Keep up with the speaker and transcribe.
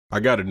I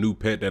got a new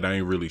pet that I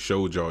ain't really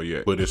showed y'all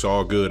yet, but it's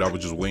all good. I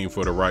was just waiting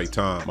for the right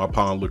time. My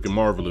pond looking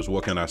marvelous.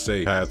 What can I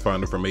say?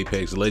 Pathfinder from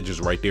Apex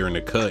Legends right there in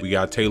the cut. We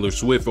got Taylor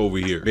Swift over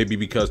here. Maybe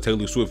because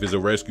Taylor Swift is a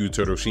rescue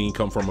turtle, she ain't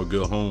come from a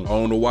good home. I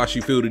don't know why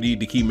she feel the need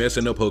to keep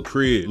messing up her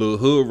crib. Little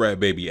hood rat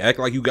baby, act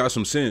like you got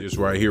some sense. It's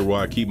right here where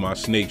I keep my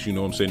snakes, you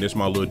know what I'm saying? This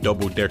my little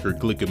double-decker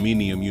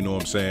glycominium, you know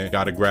what I'm saying?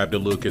 Gotta grab the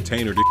little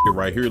container. This shit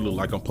right here look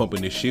like I'm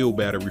pumping the shield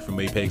battery from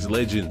Apex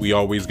Legends. We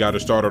always gotta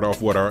start it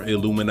off with our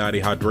Illuminati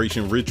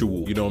hydration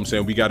ritual. You know what I'm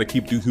saying? We gotta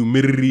keep the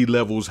humidity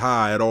levels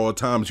high at all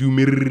times.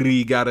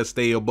 Humidity gotta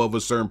stay above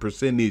a certain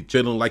percentage.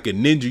 Chilling like a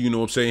ninja, you know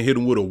what I'm saying? Hit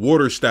him with a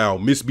water style,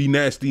 Miss Be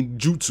Nasty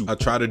jutsu. I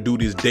try to do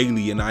this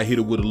daily and I hit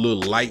it with a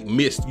little light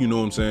mist, you know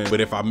what I'm saying?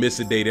 But if I miss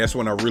a day, that's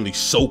when I really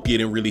soak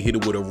it and really hit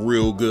it with a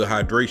real good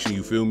hydration,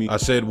 you feel me? I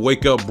said,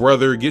 wake up,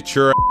 brother, get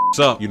your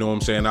up, you know what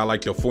I'm saying? I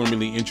like to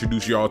formally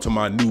introduce y'all to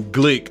my new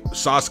Glick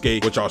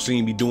Sasuke, which y'all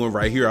seen me doing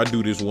right here. I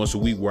do this once a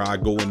week where I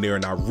go in there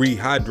and I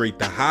rehydrate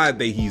the hide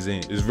that he's in.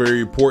 It's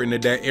very important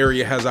that that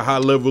area has a high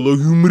level of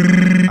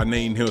humidity. I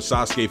named him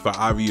Sasuke for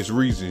obvious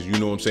reasons, you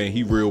know what I'm saying?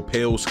 He real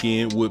pale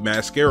skinned with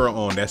mascara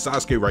on. That's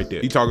Sasuke right there.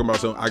 He talking about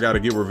something, I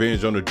gotta get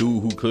revenge on the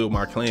dude who killed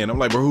my clan. I'm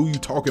like, bro, who you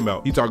talking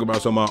about? He talking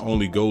about something, my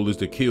only goal is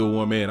to kill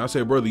one man. I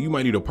said, brother, you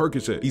might need a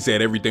Percocet. He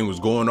said everything was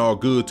going all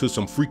good till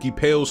some freaky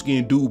pale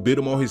skinned dude bit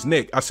him on his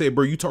neck. I said,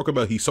 bro, you talking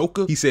about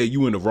Hisoka? He said,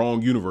 you in the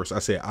wrong universe. I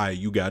said, alright,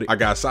 you got it. I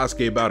got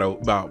Sasuke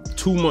about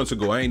 2 months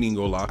ago. I ain't even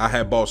gonna lie. I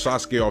had bought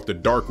Sasuke off the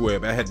dark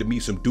web. I had to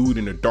meet some dude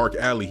in a dark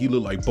alley. He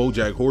looked like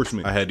BoJack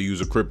Horseman. I had to use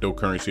a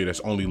cryptocurrency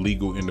that's only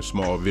legal in a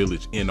small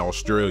village in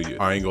Australia.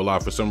 I ain't gonna lie.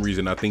 For some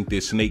reason, I think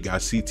this snake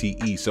got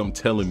CTE. Something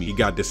telling me he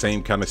got the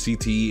same kind of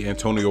CTE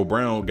Antonio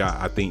Brown got,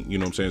 I think, you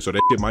know what I'm saying? So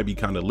that shit might be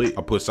kind of lit.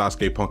 I put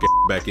Sasuke punk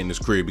back in his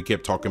crib. He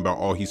kept talking about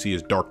all he see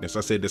is darkness.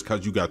 I said, that's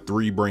cause you got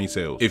 3 brain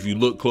cells. If you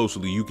look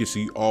closely, you can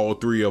see all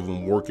 3 of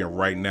them working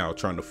right now,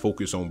 trying to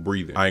focus on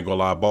breathing. I ain't gonna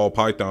lie, ball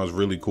pythons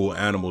really cool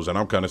animals, and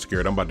I'm kind of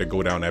scared. I'm about to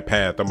go down that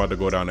path. I'm about to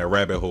go down that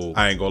rabbit hole.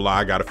 I ain't gonna lie,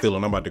 I got a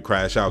feeling I'm about to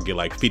crash out, get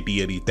like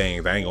 50 of these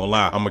things. I ain't gonna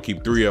lie, I'm gonna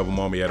keep 3 of them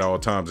on me at all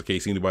times in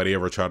case anybody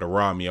ever try to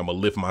rob me. I'm gonna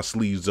lift my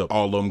sleeves up.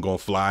 All of them gonna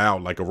fly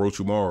out like a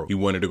Orochimaru. He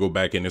wanted to go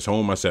back in his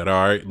home. I said,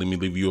 all right, let me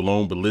leave you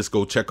alone, but let's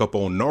go check up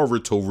on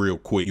Naruto real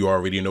quick. You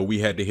already know we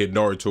had to hit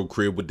Naruto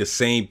crib with the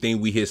same thing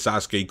we hit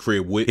Sasuke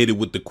crib with. Hit it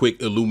with the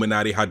quick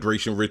Illuminati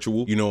hydration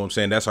ritual. You know what I'm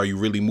saying? That's how you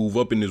really move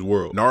up in this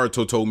world.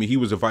 Naruto told me he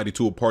was invited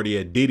to a party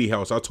at Diddy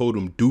house. I told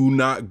him, do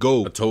not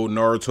go. I told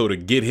Naruto to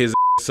get his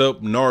ass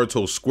up.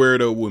 Naruto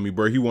squared up with me,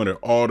 bro. He wanted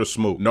all the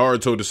smoke.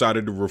 Naruto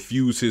decided to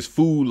refuse his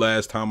food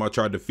last time I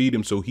tried to feed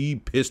him, so he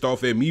pissed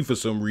off at me for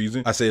some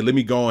reason. I said, let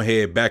me go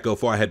ahead, back up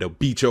before I had to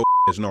beat your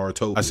ass,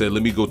 Naruto. I said,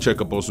 let me go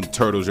check up on some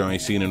turtles y'all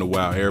ain't seen in a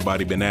while.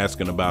 Everybody been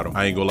asking about them.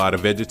 I ain't gonna lie, the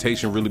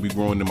vegetation really be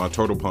growing in my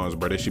turtle ponds,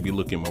 bro. That should be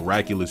looking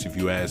miraculous if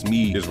you ask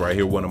me. This right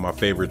here, one of my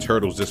favorite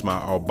turtles. This my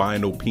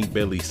albino pink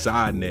belly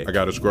side net. I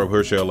gotta scrub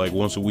her shell like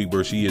once a week,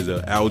 bro. She is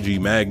an algae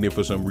magnet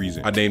for some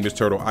reason. I named this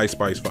turtle Ice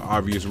Spice for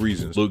obvious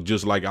reasons. Look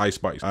just like Ice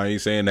Spice. I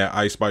ain't saying that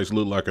Ice Spice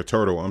look like a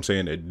turtle. I'm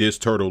saying that this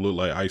turtle look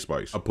like Ice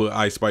Spice. I put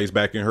Ice Spice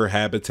back in her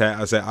habitat.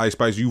 I said, Ice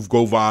Spice, you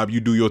go vibe, you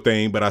do your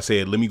thing. But I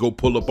said, let me go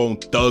pull up on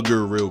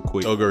Thugger real quick.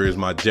 Thugger is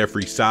my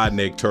Jeffrey side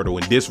neck turtle,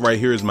 and this right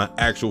here is my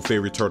actual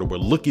favorite turtle. But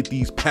look at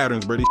these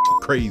patterns, bro. This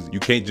shit crazy. You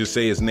can't just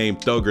say his name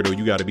Thugger though.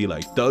 You gotta be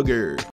like Thugger.